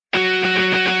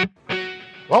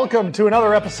Welcome to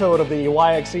another episode of the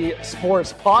YXE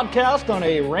Sports Podcast on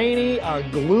a rainy,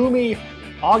 gloomy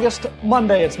August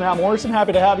Monday. It's Matt Morrison.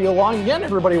 Happy to have you along again.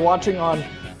 Everybody watching on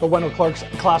the Wendell Clark's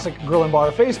Classic Grill and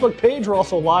Bar Facebook page. We're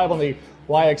also live on the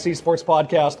YXE Sports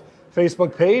Podcast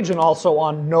Facebook page and also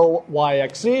on No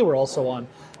YXE. We're also on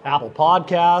Apple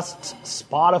Podcasts,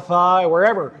 Spotify,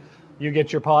 wherever you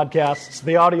get your podcasts,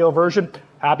 the audio version.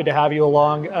 Happy to have you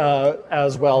along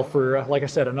as well for, like I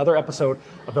said, another episode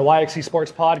of the YXE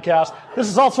Sports Podcast. This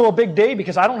is also a big day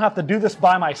because I don't have to do this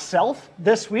by myself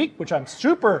this week, which I'm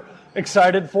super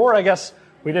excited for. I guess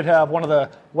we did have one of the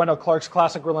Wendell Clark's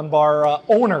Classic Grill and Bar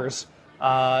owners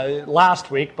last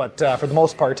week, but for the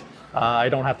most part, I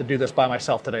don't have to do this by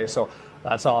myself today, so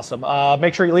that's awesome.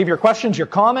 Make sure you leave your questions, your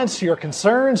comments, your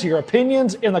concerns, your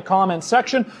opinions in the comments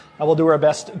section. I will do our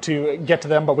best to get to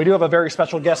them, but we do have a very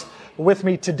special guest with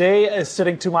me today,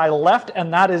 sitting to my left,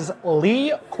 and that is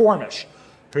Lee Cormish,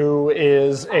 who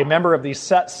is a member of the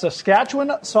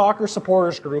Saskatchewan Soccer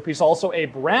Supporters Group. He's also a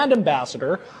brand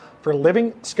ambassador for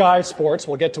Living Sky Sports.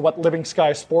 We'll get to what Living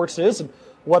Sky Sports is and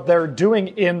what they're doing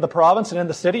in the province and in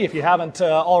the city. If you haven't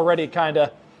already kind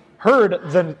of heard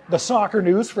the soccer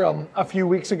news from a few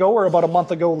weeks ago or about a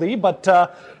month ago, Lee, but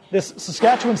this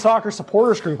Saskatchewan Soccer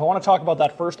Supporters Group, I want to talk about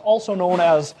that first, also known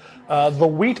as the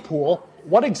Wheat Pool.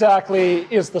 What exactly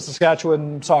is the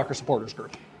Saskatchewan Soccer Supporters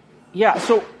Group? Yeah,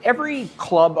 so every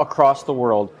club across the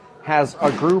world has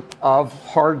a group of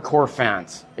hardcore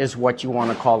fans, is what you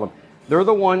want to call them. They're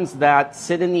the ones that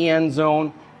sit in the end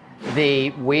zone, they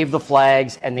wave the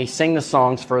flags, and they sing the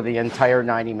songs for the entire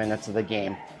 90 minutes of the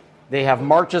game. They have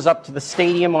marches up to the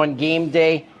stadium on game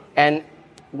day, and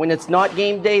when it's not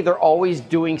game day, they're always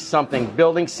doing something,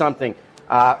 building something,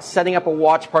 setting up a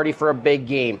watch party for a big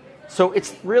game. So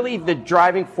it's really the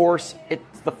driving force,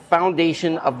 it's the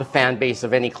foundation of the fan base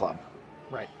of any club.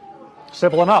 Right.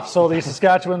 Simple enough. So the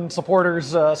Saskatchewan Soccer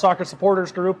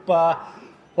Supporters Group, there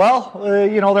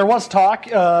was talk,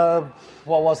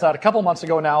 what was that, a couple months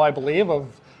ago now, I believe, of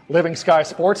Living Sky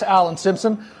Sports, Alan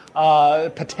Simpson,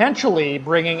 potentially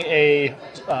bringing a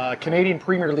Canadian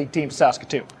Premier League team to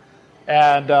Saskatoon.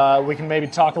 And we can maybe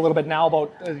talk a little bit now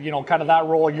about, kind of that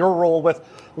role, your role with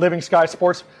Living Sky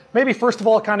Sports. Maybe first of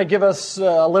all, kind of give us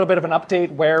a little bit of an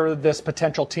update where this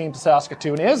potential team to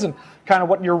Saskatoon is and kind of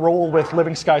what your role with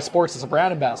Living Sky Sports as a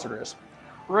brand ambassador is.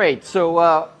 Right.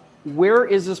 So where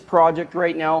is this project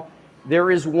right now?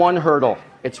 There is one hurdle.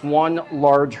 It's one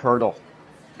large hurdle,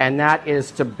 and that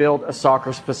is to build a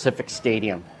soccer-specific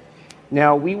stadium.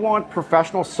 Now, we want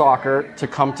professional soccer to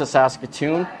come to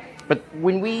Saskatoon, but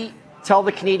when we tell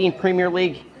the Canadian Premier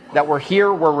League that we're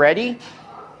here, we're ready,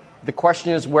 the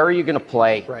question is, where are you going to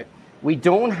play? Right. We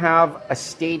don't have a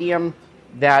stadium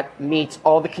that meets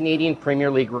all the Canadian Premier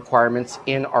League requirements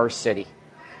in our city.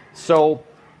 So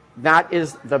that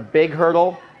is the big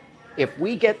hurdle. If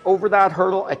we get over that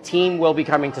hurdle, a team will be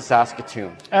coming to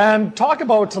Saskatoon. And talk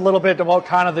about a little bit about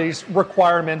kind of these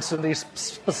requirements and these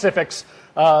specifics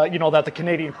that the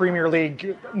Canadian Premier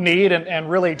League need and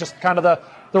really just kind of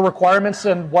the requirements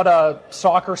and what a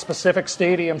soccer-specific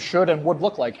stadium should and would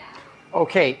look like.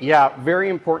 Okay, yeah, very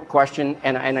important question,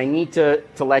 and I need to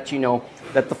let you know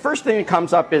that the first thing that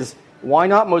comes up is, why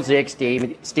not Mosaic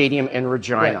Stadium in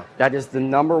Regina? Right. That is the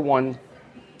number one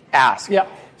ask. Yeah.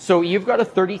 So you've got a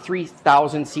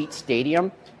 33,000-seat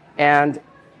stadium, and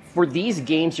for these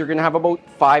games, you're going to have about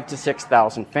 5,000 to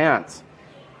 6,000 fans.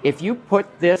 If you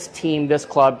put this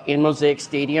club in Mosaic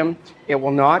Stadium, it will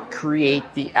not create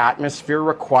the atmosphere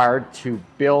required to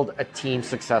build a team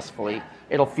successfully.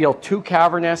 It'll feel too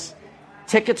cavernous,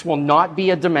 tickets will not be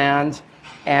a demand,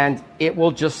 and it will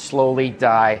just slowly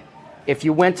die. If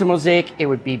you went to Mosaic, it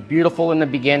would be beautiful in the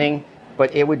beginning,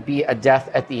 but it would be a death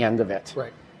at the end of it.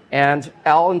 Right. And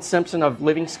Alan Simpson of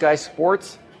Living Sky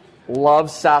Sports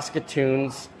loves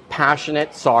Saskatoon's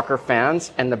passionate soccer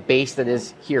fans and the base that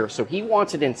is here. So he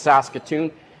wants it in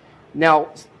Saskatoon. Now,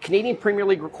 Canadian Premier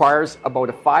League requires about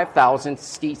a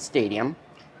 5,000-seat stadium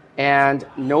and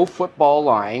no football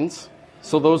lines.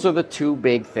 So those are the two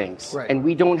big things. Right. And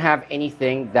we don't have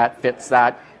anything that fits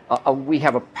that. We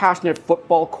have a passionate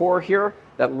football core here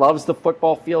that loves the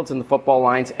football fields and the football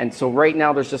lines. And so right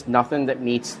now there's just nothing that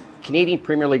meets Canadian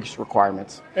Premier League's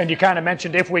requirements. And you kind of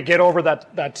mentioned if we get over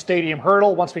that stadium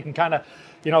hurdle, once we can kind of,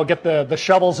 get the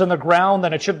shovels in the ground,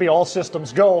 then it should be all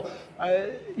systems go.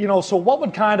 So what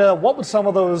would some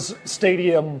of those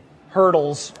stadium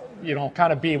hurdles,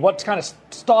 kind of be? What's kind of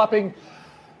stopping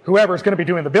whoever's going to be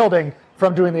doing the building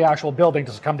from doing the actual building?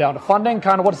 Does it come down to funding?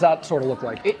 Kind of what does that sort of look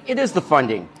like? It is the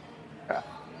funding.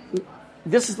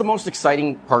 This is the most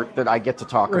exciting part that I get to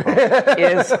talk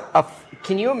about.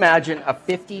 Can you imagine a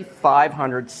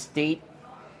 5,500 state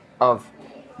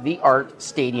state-of-the-art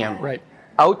stadium, Right.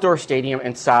 outdoor stadium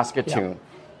in Saskatoon.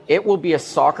 Yeah. It will be a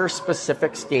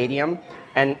soccer-specific stadium,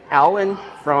 and Alan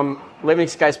from Living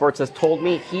Sky Sports has told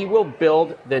me he will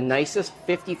build the nicest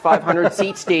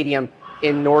 5,500-seat stadium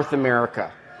in North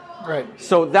America. Right.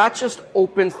 So that just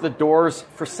opens the doors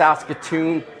for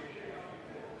Saskatoon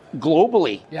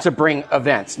globally to bring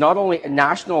events, not only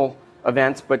national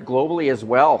events, but globally as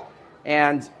well.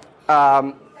 And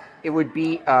it would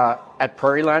be at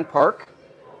Prairieland Park.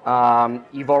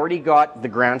 You've already got the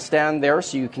grandstand there,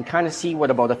 so you can kind of see what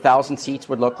about 1,000 seats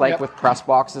would look like with press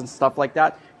boxes and stuff like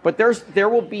that. But there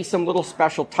will be some little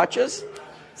special touches,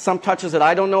 some touches that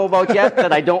I don't know about yet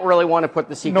that I don't really want to put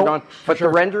the secret on. But the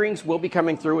renderings will be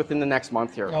coming through within the next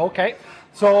month here. Okay.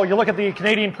 So you look at the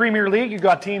Canadian Premier League, you've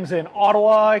got teams in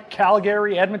Ottawa,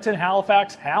 Calgary, Edmonton,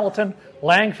 Halifax, Hamilton,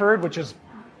 Langford, which is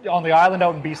on the island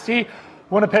out in BC,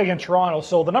 Winnipeg, and Toronto.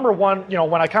 So the number one,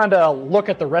 when I kind of look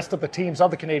at the rest of the teams of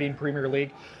the Canadian Premier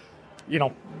League,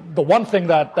 the one thing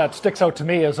that sticks out to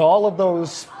me is all of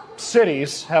those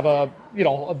cities have a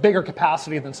bigger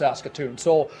capacity than Saskatoon.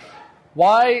 So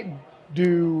why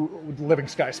do Living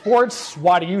Sky Sports,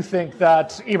 why do you think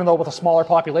that even though with a smaller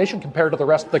population compared to the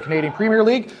rest of the Canadian Premier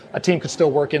League, a team could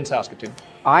still work in Saskatoon?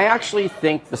 I actually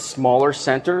think the smaller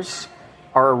centers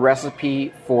are a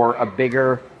recipe for a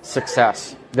bigger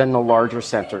success than the larger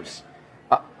centers.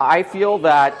 I feel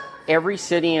that every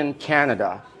city in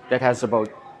Canada that has about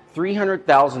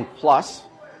 300,000 plus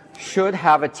should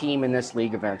have a team in this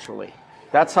league eventually.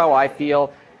 That's how I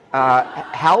feel.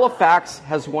 Halifax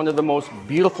has one of the most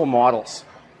beautiful models,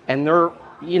 and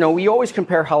we always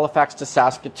compare Halifax to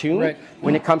Saskatoon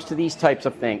when it comes to these types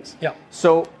of things. Yeah.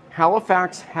 So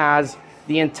Halifax has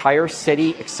the entire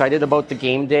city excited about the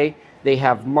game day. They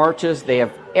have marches. They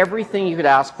have everything you could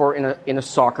ask for in a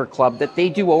soccer club that they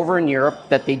do over in Europe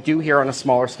that they do here on a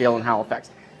smaller scale in Halifax.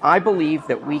 I believe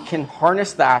that we can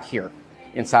harness that here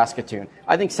in Saskatoon.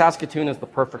 I think Saskatoon is the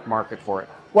perfect market for it.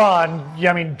 Well,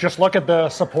 and just look at the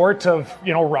support of,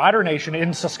 Rider Nation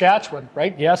in Saskatchewan,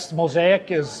 right? Yes, Mosaic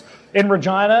is in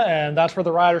Regina, and that's where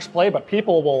the Riders play, but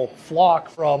people will flock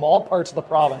from all parts of the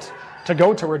province to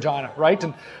go to Regina, right?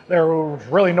 And there's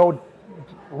really no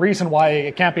reason why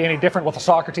it can't be any different with a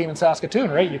soccer team in Saskatoon,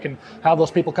 right? You can have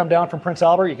those people come down from Prince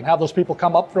Albert, you can have those people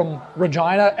come up from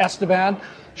Regina, Estevan,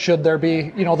 should there be,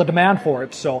 the demand for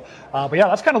it. So, but yeah,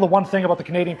 that's kind of the one thing about the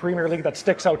Canadian Premier League that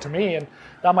sticks out to me, and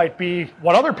that might be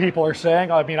what other people are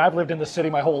saying. I mean, I've lived in the city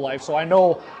my whole life, so I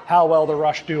know how well the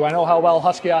Rush do. I know how well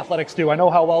Husky Athletics do. I know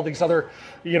how well these other,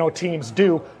 teams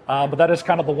do. But that is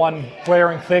kind of the one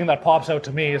glaring thing that pops out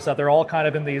to me is that they're all kind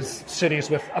of in these cities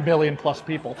with 1 million plus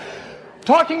people.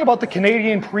 Talking about the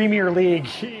Canadian Premier League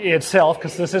itself,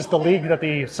 because this is the league that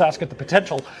the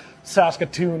potential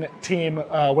Saskatoon team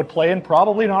would play in,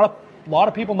 probably not a lot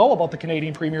of people know about the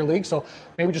Canadian Premier League, so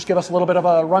maybe just give us a little bit of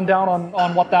a rundown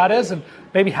on what that is and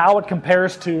maybe how it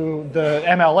compares to the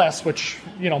MLS, which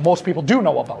most people do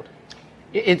know about.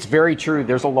 It's very true.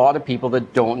 There's a lot of people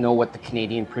that don't know what the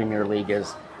Canadian Premier League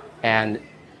is, and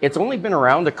it's only been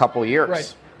around a couple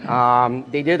years. Right.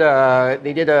 They did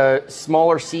a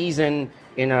smaller season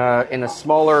in a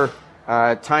smaller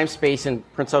time space in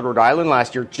Prince Edward Island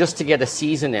last year just to get a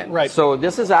season in. Right. So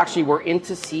this is actually, we're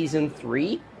into season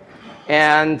 3,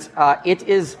 and it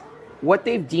is what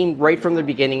they've deemed right from the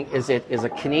beginning is it is a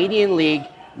Canadian league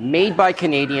made by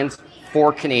Canadians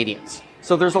for Canadians.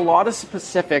 So there's a lot of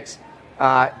specifics.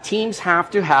 Teams have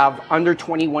to have under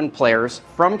 21 players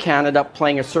from Canada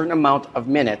playing a certain amount of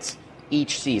minutes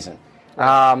each season.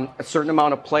 A certain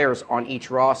amount of players on each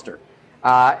roster.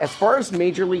 As far as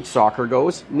Major League Soccer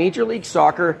goes, Major League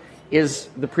Soccer is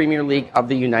the Premier League of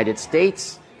the United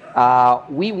States.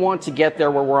 We want to get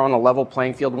there where we're on a level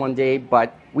playing field one day,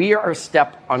 but we are a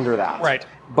step under that. Right.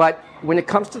 But when it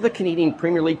comes to the Canadian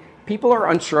Premier League, people are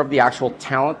unsure of the actual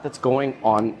talent that's going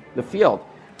on the field.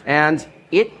 And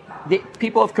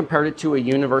people have compared it to a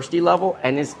university level,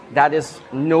 and that is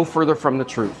no further from the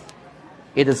truth.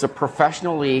 It is a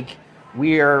professional league.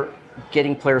 We are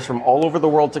getting players from all over the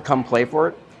world to come play for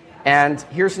it. And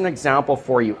here's an example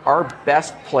for you. Our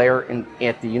best player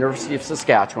at the University of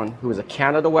Saskatchewan, who is a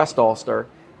Canada West All-Star,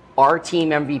 our team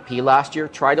MVP last year,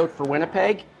 tried out for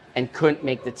Winnipeg and couldn't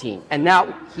make the team. And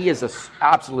now he is an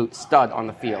absolute stud on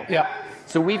the field. Yeah.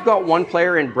 So we've got one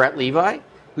player in Brett Levi,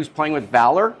 who's playing with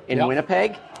Valor in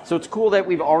Winnipeg. So it's cool that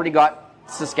we've already got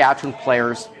Saskatchewan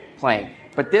players playing.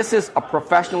 But this is a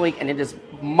professional league, and it is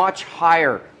much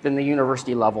higher than the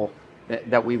university level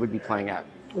that we would be playing at.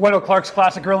 Wendell Clark's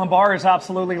Classic Grill and Bar is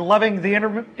absolutely loving the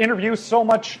interview. So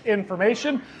much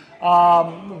information.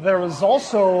 There was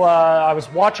also, I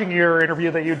was watching your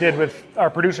interview that you did with our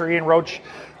producer Ian Roach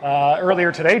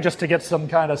earlier today, just to get some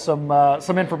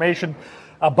information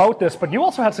about this. But you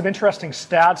also had some interesting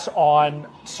stats on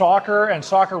soccer and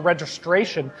soccer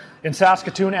registration in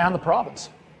Saskatoon and the province.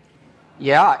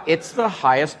 Yeah, it's the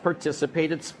highest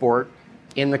participated sport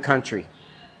in the country.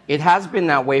 It has been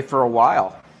that way for a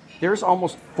while. There's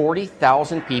almost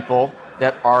 40,000 people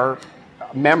that are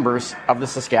members of the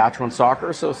Saskatchewan Soccer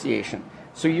Association.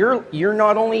 So you're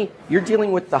not only, you're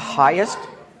dealing with the highest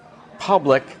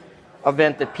public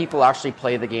event that people actually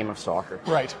play the game of soccer.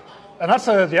 Right. And that's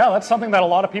something that a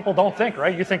lot of people don't think,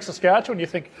 right? You think Saskatchewan, you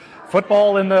think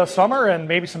football in the summer and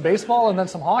maybe some baseball and then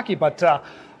some hockey, but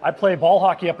I play ball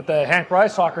hockey up at the Hank Rye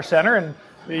Soccer Center, and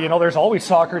there's always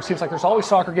soccer. It seems like there's always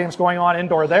soccer games going on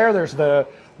indoor there. There's the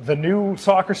new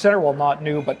soccer center, well, not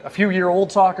new, but a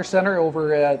few-year-old soccer center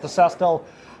over at the Saskatoon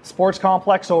Sports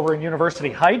Complex over in University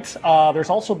Heights.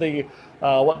 There's also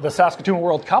the Saskatoon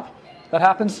World Cup that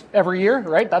happens every year,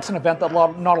 right? That's an event that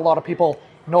not a lot of people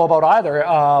know about either.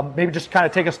 Maybe just kind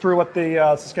of take us through what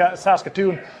the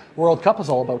Saskatoon World Cup is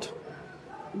all about.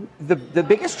 The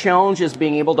biggest challenge is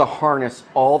being able to harness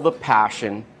all the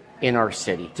passion in our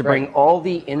city, to bring all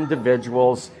the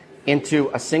individuals into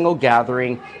a single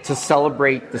gathering to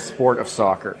celebrate the sport of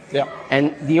soccer. Yeah.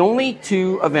 And the only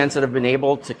two events that have been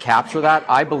able to capture that,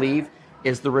 I believe,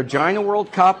 is the Regina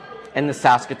World Cup and the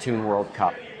Saskatoon World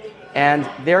Cup. And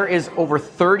there is over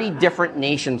 30 different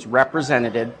nations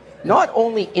represented, not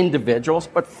only individuals,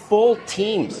 but full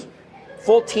teams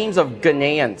of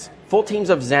Ghanaians, full teams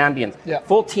of Zambians,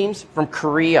 full teams from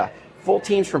Korea, full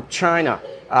teams from China,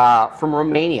 from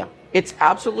Romania. It's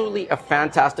absolutely a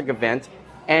fantastic event.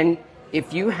 And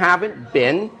if you haven't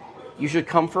been, you should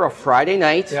come for a Friday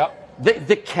night. Yep.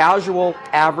 The casual,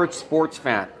 average sports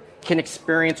fan can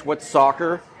experience what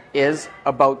soccer is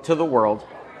about to the world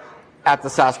at the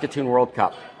Saskatoon World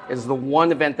Cup. It is the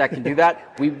one event that can do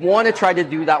that. We want to try to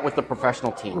do that with the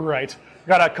professional team. Right.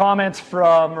 Got a comment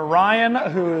from Ryan,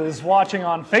 who is watching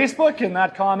on Facebook, and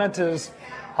that comment is,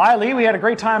 "Hi, Lee. We had a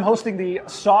great time hosting the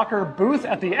soccer booth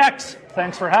at the X.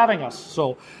 Thanks for having us."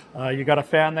 So you got a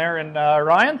fan there, and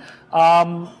Ryan.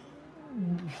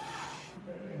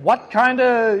 What kind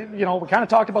of, we kind of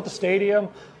talked about the stadium.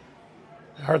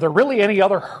 Are there really any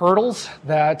other hurdles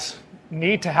that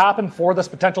need to happen for this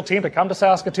potential team to come to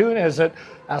Saskatoon? Is it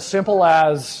as simple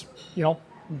as,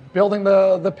 building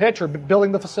the pitch or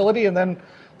building the facility and then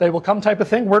they will come type of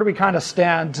thing? Where do we kind of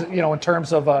stand, in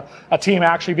terms of a team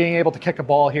actually being able to kick a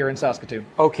ball here in Saskatoon?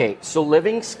 Okay, so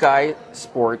Living Sky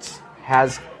Sports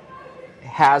has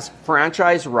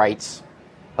franchise rights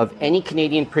of any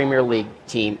Canadian Premier League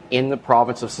team in the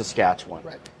province of Saskatchewan.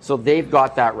 Right. So they've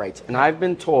got that right. And I've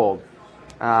been told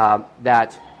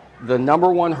that the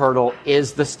number one hurdle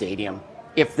is the stadium.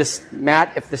 If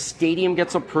the stadium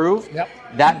gets approved,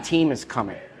 that team is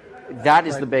coming. That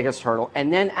is the biggest hurdle.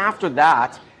 And then after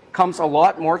that comes a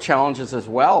lot more challenges as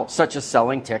well, such as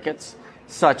selling tickets,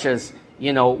 such as,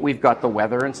 we've got the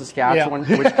weather in Saskatchewan,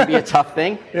 which can be a tough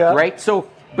thing, right? So,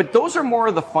 but those are more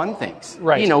of the fun things,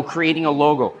 right? Creating a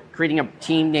logo, creating a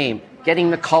team name, getting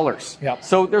the colors. Yep.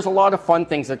 So there's a lot of fun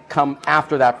things that come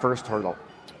after that first hurdle.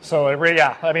 So,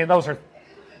 those are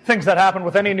things that happen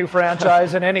with any new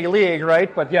franchise in any league,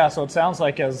 right? But so it sounds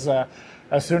like as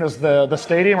soon as the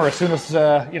stadium, or as soon as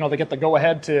they get the go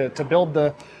ahead to build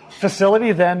the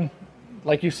facility, then,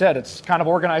 like you said, it's kind of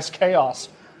organized chaos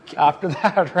after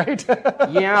that, right?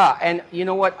 Yeah, and you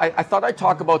know what? I thought I'd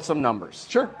talk about some numbers.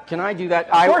 Sure. Can I do that?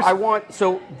 Of course.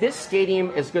 So this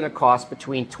stadium is going to cost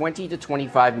between $20 to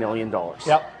 $25 million.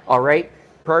 Yep. All right.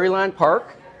 Prairieland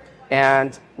Park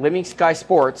and Living Sky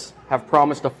Sports have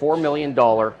promised a $4 million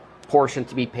portion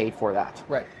to be paid for that.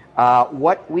 Right.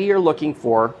 What we are looking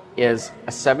for is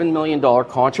a $7 million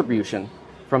contribution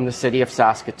from the city of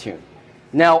Saskatoon.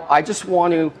 Now, I just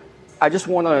want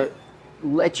to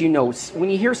let you know, when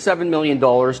you hear $7 million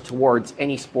towards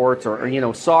any sports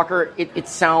or soccer, it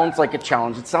sounds like a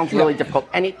challenge. It sounds really difficult,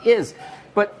 and it is.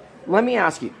 But let me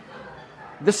ask you,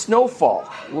 the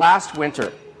snowfall last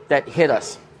winter that hit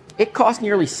us, it cost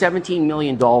nearly $17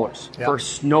 million for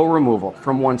snow removal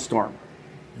from one storm.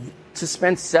 To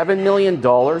spend $7 million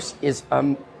is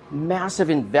a massive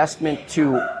investment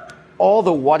to all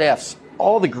the what-ifs,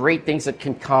 all the great things that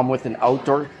can come with an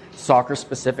outdoor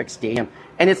soccer-specific stadium.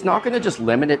 And it's not going to just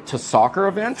limit it to soccer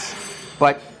events,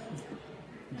 but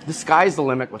the sky's the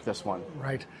limit with this one.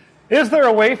 Right. Is there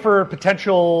a way for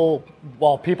potential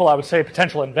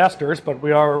investors, but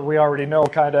we already know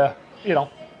kind of,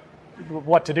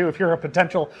 what to do if you're a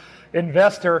potential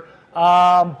investor?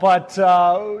 But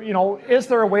is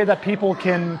there a way that people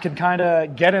can kind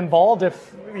of get involved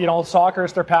if soccer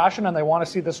is their passion and they want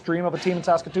to see this dream of a team in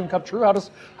Saskatoon come true? How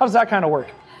does that kind of work?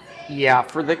 Yeah,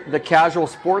 for the casual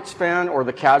sports fan or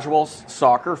the casual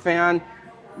soccer fan,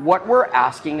 what we're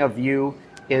asking of you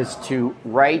is to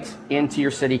write into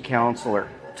your city councilor,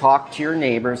 talk to your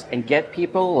neighbors, and get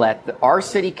people to let our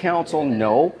city council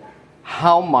know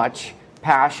how much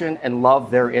passion and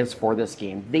love there is for this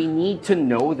game. They need to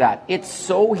know that. It's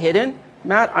so hidden,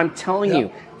 Matt, I'm telling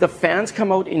you. The fans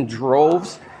come out in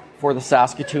droves for the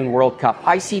Saskatoon World Cup.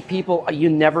 I see people you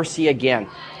never see again.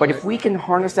 But if we can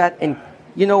harness that, and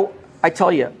I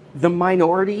tell you, the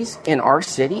minorities in our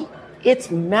city,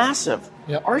 it's massive.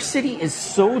 Yep. Our city is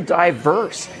so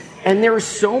diverse, and there is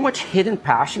so much hidden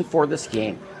passion for this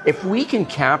game. If we can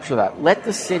capture that, let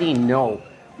the city know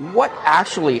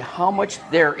how much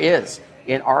there is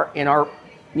in our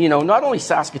not only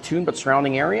Saskatoon but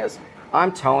surrounding areas.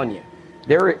 I'm telling you,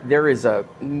 there is a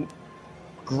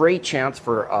great chance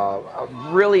for a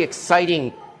really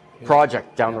exciting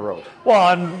project down the road.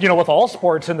 Well, and with all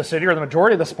sports in the city, or the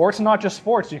majority of the sports, and not just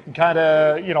sports, you can kind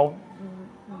of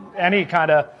any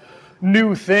kind of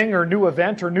new thing or new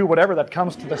event or new whatever that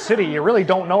comes to the city, you really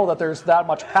don't know that there's that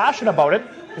much passion about it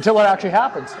until it actually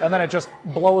happens, and then it just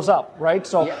blows up, right?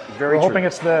 So we're hoping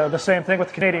it's the same thing with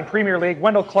the Canadian Premier League.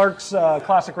 Wendell Clark's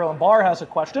Classic Grill and Bar has a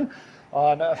question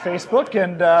on Facebook,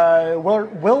 and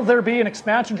will there be an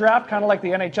expansion draft, kind of like the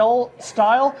NHL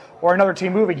style, or another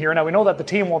team moving here? Now, we know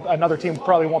that another team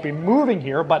probably won't be moving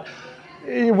here, but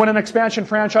when an expansion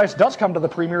franchise does come to the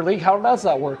Premier League, how does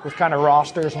that work with kind of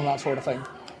rosters and that sort of thing?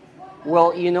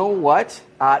 Well, you know what?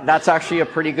 That's actually a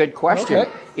pretty good question.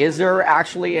 Okay. Is there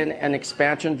actually an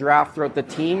expansion draft throughout the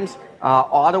teams?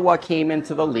 Ottawa came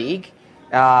into the league,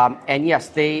 and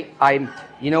yes,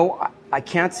 I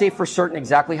can't say for certain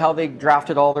exactly how they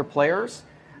drafted all their players,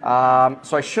 so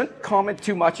I shouldn't comment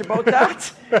too much about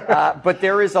that. But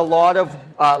there is a lot of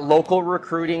local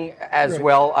recruiting as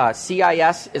well.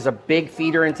 CIS is a big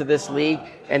feeder into this league,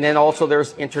 and then also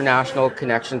there's international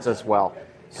connections as well.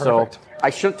 Perfect. So I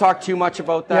shouldn't talk too much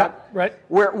about that. Yeah, right.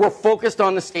 We're focused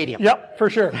on the stadium. Yep, for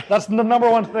sure. That's the number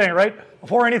one thing, right?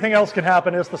 Before anything else can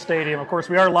happen is the stadium. Of course,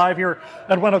 we are live here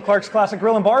at Wendell Clark's Classic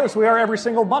Grill and Bar, as we are every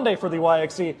single Monday for the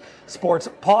YXC Sports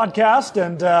Podcast.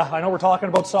 And I know we're talking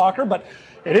about soccer, but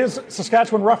it is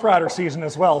Saskatchewan Rough Rider season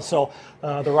as well. So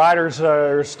the Riders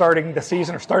are started the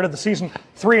season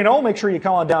 3-0. Make sure you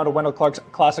come on down to Wendell Clark's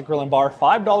Classic Grill and Bar.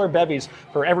 $5 bevies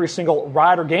for every single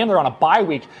Rider game. They're on a bye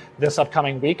week this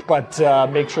upcoming week, but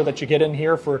make sure that you get in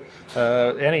here for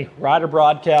any Rider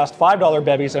broadcast. $5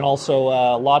 bevies, and also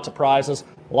lots of prizes,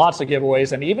 lots of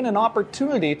giveaways, and even an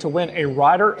opportunity to win a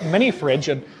Rider mini fridge.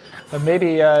 And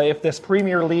maybe if this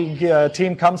Premier League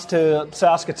team comes to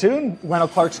Saskatoon, Wendell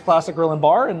Clark's Classic Grill and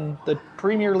Bar, and the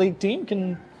Premier League team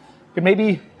can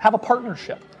maybe have a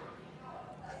partnership.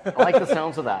 I like the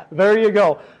sounds of that. There you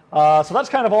go. So that's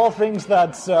kind of all things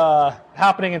that's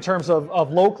happening in terms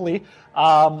of locally.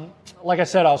 Like I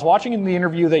said, I was watching the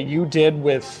interview that you did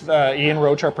with Ian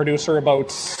Roach, our producer,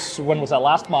 about, when was that,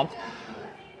 last month.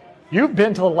 You've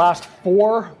been to the last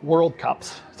 4 World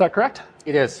Cups. Is that correct?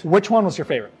 It is. Which one was your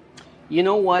favorite? You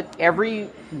know what? Every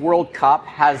World Cup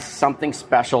has something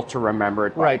special to remember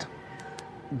it by. Right.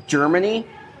 Germany,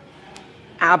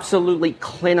 absolutely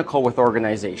clinical with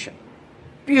organization.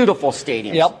 Beautiful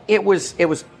stadiums. Yep. It was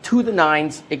to the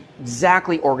nines,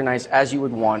 exactly organized as you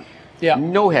would want. Yeah.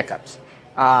 No hiccups.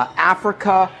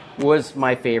 Africa was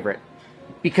my favorite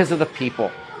because of the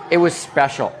people. It was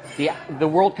special. The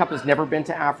World Cup has never been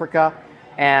to Africa,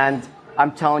 and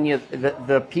I'm telling you,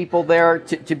 the people there,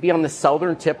 to be on the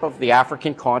southern tip of the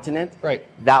African continent, right,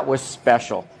 that was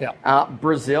special. Yeah.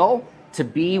 Brazil, to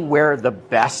be where the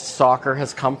best soccer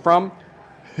has come from.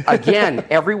 Again,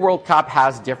 every World Cup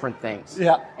has different things.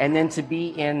 Yeah. And then to be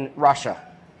in Russia.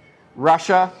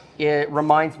 It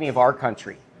reminds me of our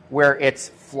country, where it's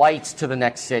flights to the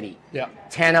next city. Yeah.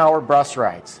 10-hour bus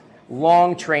rides,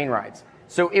 long train rides.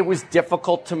 So it was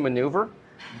difficult to maneuver,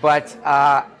 but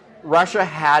Russia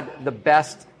had the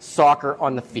best soccer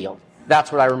on the field.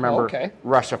 That's what I remember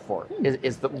Russia for,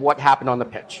 is what happened on the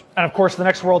pitch. And, of course, the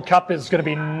next World Cup is going to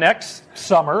be next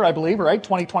summer, I believe, right?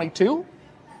 2022?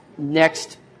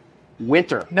 Next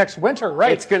winter. Next winter,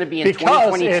 right. It's going to be in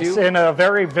 2022. Because it's in a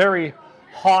very, very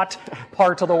hot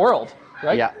part of the world,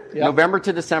 right? Yeah. November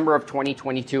to December of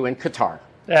 2022 in Qatar.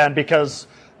 And because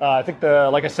I think,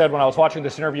 like I said, when I was watching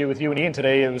this interview with you and Ian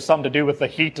today, it was something to do with the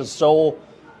heat is so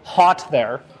hot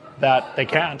there that they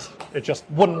can't. It just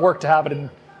wouldn't work to have it in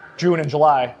June and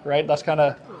July, right? That's kind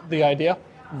of the idea.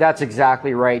 That's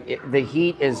exactly right. The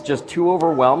heat is just too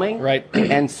overwhelming. Right.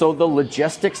 And so the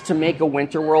logistics to make a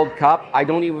Winter World Cup, I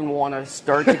don't even want to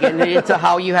start to get into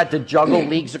how you had to juggle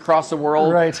leagues across the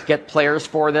world, right. Get players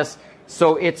for this.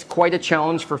 So it's quite a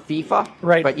challenge for FIFA.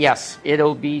 Right. But yes,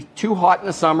 it'll be too hot in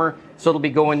the summer, so it'll be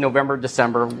going November,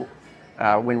 December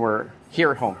when we're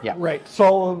here at home. Yeah. Right.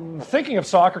 So thinking of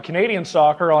soccer, Canadian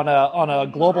soccer on a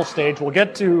global stage, we'll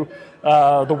get to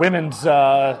the women's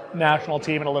national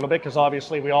team in a little bit because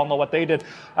obviously we all know what they did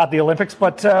at the Olympics.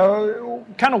 But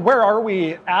kind of where are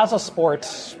we as a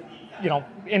sport,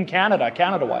 in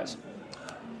Canada-wise?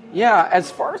 Yeah, as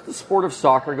far as the sport of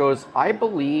soccer goes, I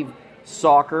believe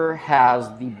soccer has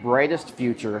the brightest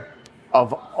future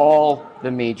of all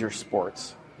the major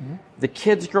sports. Mm-hmm. The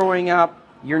kids growing up,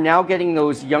 you're now getting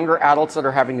those younger adults that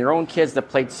are having their own kids that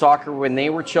played soccer when they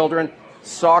were children.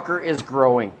 Soccer is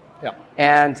growing. Yeah.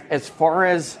 And as far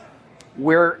as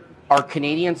where our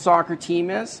Canadian soccer team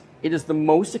is, it is the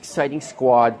most exciting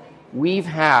squad we've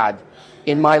had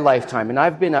in my lifetime. And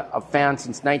I've been a fan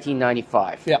since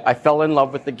 1995. Yeah. I fell in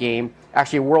love with the game,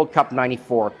 actually World Cup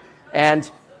 94. And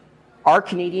our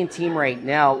Canadian team right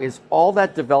now is all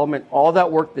that development, all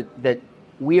that work that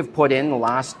we have put in the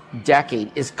last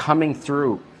decade is coming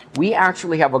through. We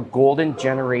actually have a golden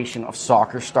generation of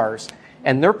soccer stars,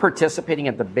 and they're participating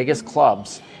at the biggest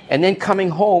clubs and then coming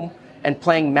home and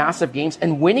playing massive games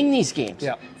and winning these games.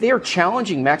 Yeah. They are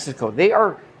challenging Mexico. They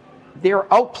are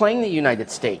outplaying the United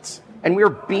States, and we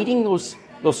are beating those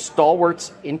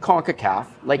stalwarts in CONCACAF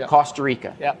like Costa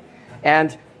Rica. Yeah.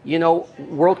 And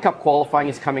World Cup qualifying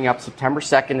is coming up. September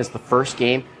 2nd is the first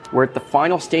game. We're at the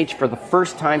final stage for the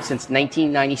first time since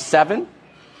 1997,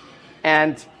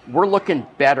 and we're looking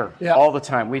better all the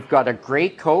time. We've got a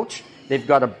great coach. They've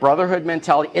got a brotherhood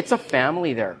mentality. It's a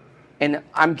family there. And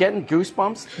I'm getting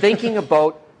goosebumps thinking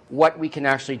about what we can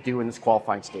actually do in this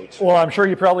qualifying stage. Well, I'm sure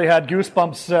you probably had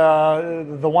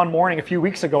goosebumps the one morning a few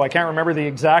weeks ago. I can't remember the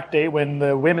exact date when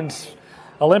the women's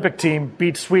Olympic team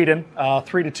beat Sweden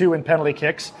 3-2 in penalty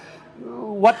kicks.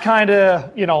 What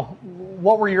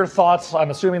what were your thoughts?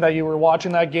 I'm assuming that you were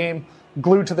watching that game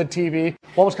glued to the TV.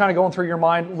 What was kind of going through your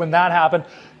mind when that happened?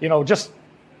 Just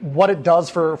what it does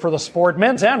for the sport,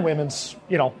 men's and women's,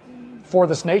 for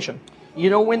this nation.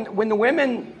 When the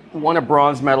women won a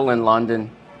bronze medal in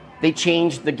London, they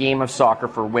changed the game of soccer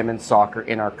for women's soccer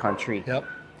in our country. Yep.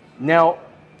 Now,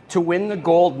 to win the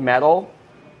gold medal,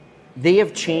 they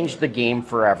have changed the game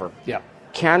forever. Yeah.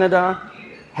 Canada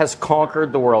has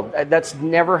conquered the world. That's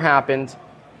never happened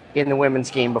in the women's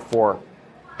game before.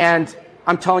 And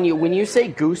I'm telling you, when you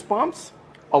say goosebumps,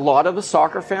 a lot of the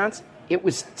soccer fans, it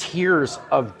was tears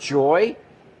of joy.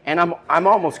 And I'm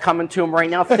almost coming to them right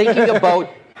now thinking about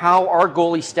how our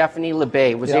goalie Stephanie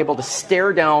Lebay was able to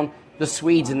stare down the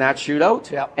Swedes in that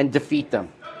shootout and defeat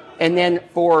them. And then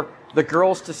for the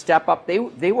girls to step up,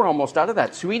 they were almost out of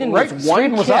that. Sweden was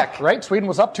one kick. Up, right? Sweden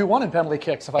was up 2-1 in penalty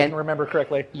kicks, if I can remember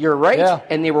correctly. You're right. Yeah.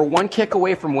 And they were one kick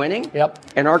away from winning. Yep.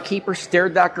 And our keeper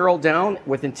stared that girl down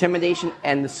with intimidation,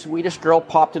 and the Swedish girl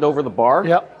popped it over the bar.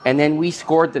 Yep. And then we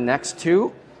scored the next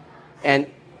two, and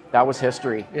that was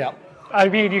history. Yeah. I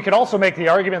mean, you could also make the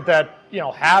argument that,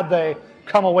 had they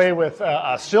come away with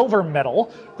a silver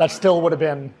medal, that still would have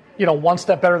been one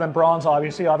step better than bronze,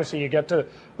 obviously. Obviously, you get to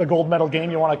the gold medal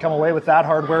game, you want to come away with that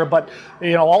hardware. But,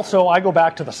 also I go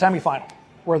back to the semifinal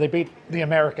where they beat the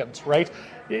Americans, right?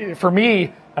 For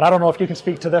me, and I don't know if you can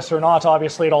speak to this or not,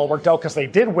 obviously it all worked out because they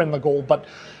did win the gold. But,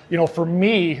 for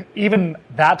me, even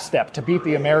that step to beat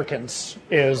the Americans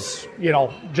is,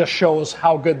 just shows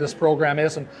how good this program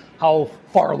is and how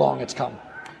far along it's come.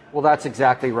 Well, that's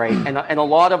exactly right. And a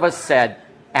lot of us said,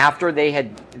 after they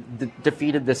had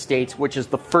defeated the States, which is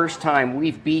the first time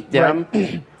we've beat them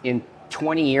in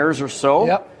 20 years or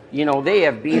so, they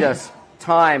have beat us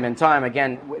time and time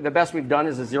again. The best we've done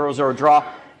is a 0-0 draw.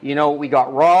 We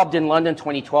got robbed in London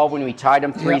 2012 when we tied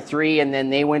them 3-3, and then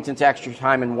they went into extra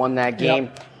time and won that game.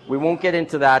 We won't get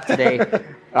into that today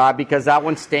because that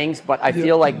one stings, but I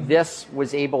feel like this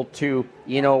was able to,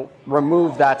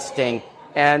 remove that sting.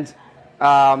 And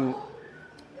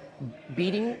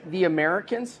beating the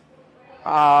Americans,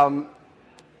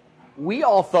 we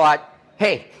all thought,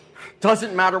 hey,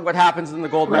 doesn't matter what happens in the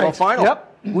gold medal final.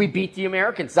 Yep. We beat the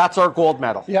Americans. That's our gold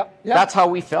medal. Yep. That's how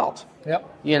we felt. Yep.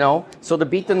 So to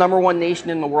beat the number one nation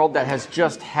in the world that has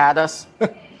just had us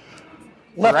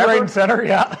left, right, and center,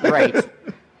 Right.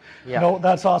 Yeah. No,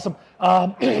 that's awesome.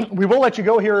 We will let you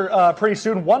go here pretty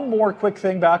soon. One more quick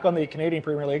thing back on the Canadian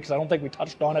Premier League, because I don't think we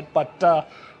touched on it, but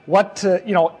what,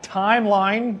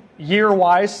 timeline,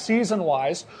 year-wise,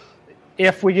 season-wise,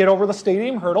 if we get over the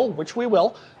stadium hurdle, which we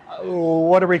will,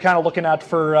 what are we kind of looking at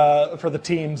for the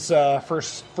team's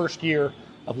first year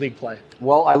of league play?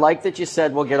 Well, I like that you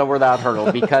said we'll get over that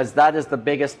hurdle because that is the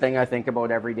biggest thing I think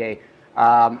about every day.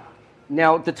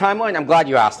 Now, the timeline, I'm glad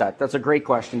you asked that. That's a great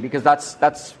question because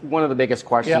that's one of the biggest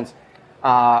questions.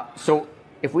 Yep. So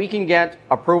if we can get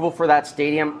approval for that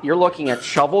stadium, you're looking at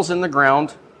shovels in the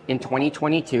ground in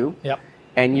 2022. Yep.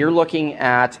 And you're looking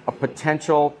at a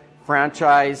potential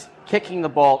franchise kicking the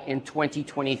ball in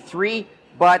 2023,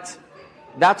 but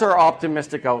that's our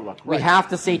optimistic outlook. Right. We have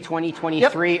to say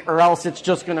 2023 yep. or else it's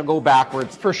just going to go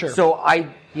backwards. For sure. So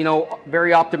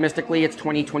very optimistically it's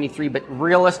 2023, but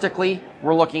realistically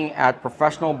we're looking at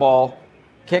professional ball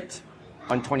kicked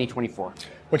on 2024.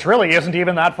 Which really isn't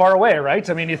even that far away, right?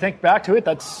 I mean, you think back to it,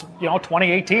 that's,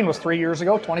 2018 was 3 years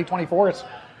ago, 2024 it's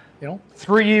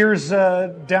 3 years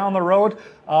down the road.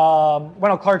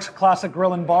 Wendell Clark's Classic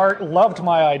Grill and Bar loved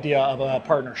my idea of a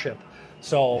partnership.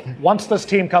 So once this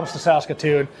team comes to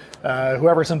Saskatoon,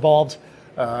 whoever's involved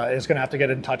is going to have to get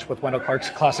in touch with Wendell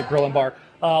Clark's Classic Grill and Bar.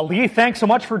 Lee, thanks so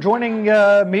much for joining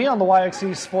me on the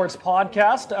YXC Sports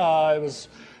Podcast. It was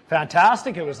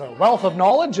fantastic. It was a wealth of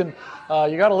knowledge, and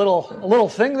you got a little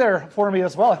thing there for me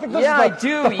as well. I think this is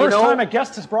the first time a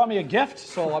guest has brought me a gift,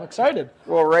 so I'm excited.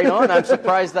 Well, right on. I'm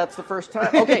surprised that's the first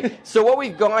time. Okay, so what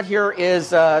we've got here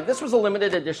is this was a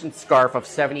limited edition scarf of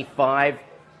 75.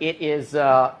 It is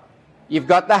you've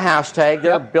got the hashtag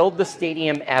there, yep. Build the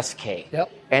Stadium SK.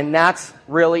 Yep. And that's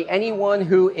really anyone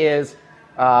who is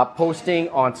posting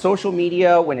on social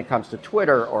media when it comes to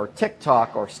Twitter or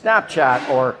TikTok or Snapchat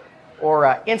or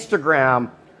Instagram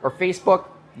or Facebook,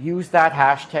 use that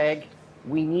hashtag.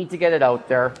 We need to get it out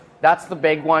there. That's the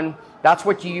big one. That's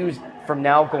what you use from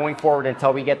now going forward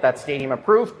until we get that stadium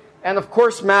approved. And of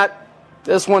course, Matt,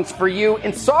 this one's for you.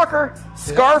 In soccer,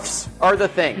 scarves are the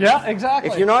thing. Yeah,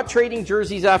 exactly. If you're not trading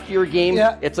jerseys after your game,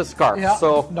 it's a scarf. Yeah.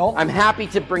 So I'm happy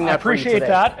to bring that for you today. I appreciate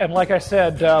that. And like I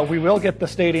said, we will get the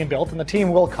stadium built and the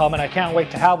team will come. And I can't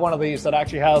wait to have one of these that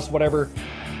actually has whatever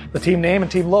the team name and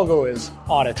team logo is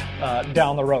on it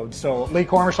down the road. So Lee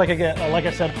Cormish, like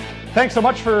I said, thanks so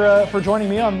much for joining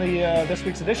me on the this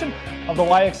week's edition of the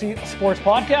YXC Sports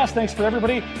Podcast. Thanks for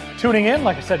everybody tuning in.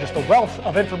 Like I said, just a wealth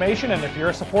of information. And if you're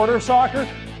a supporter of soccer,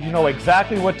 you know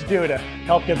exactly what to do to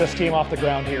help get this team off the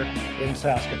ground here in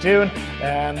Saskatoon.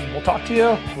 And we'll talk to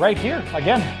you right here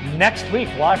again next week,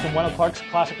 live from Wendell Clark's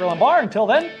Classic Grill and Bar. Until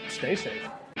then, stay safe.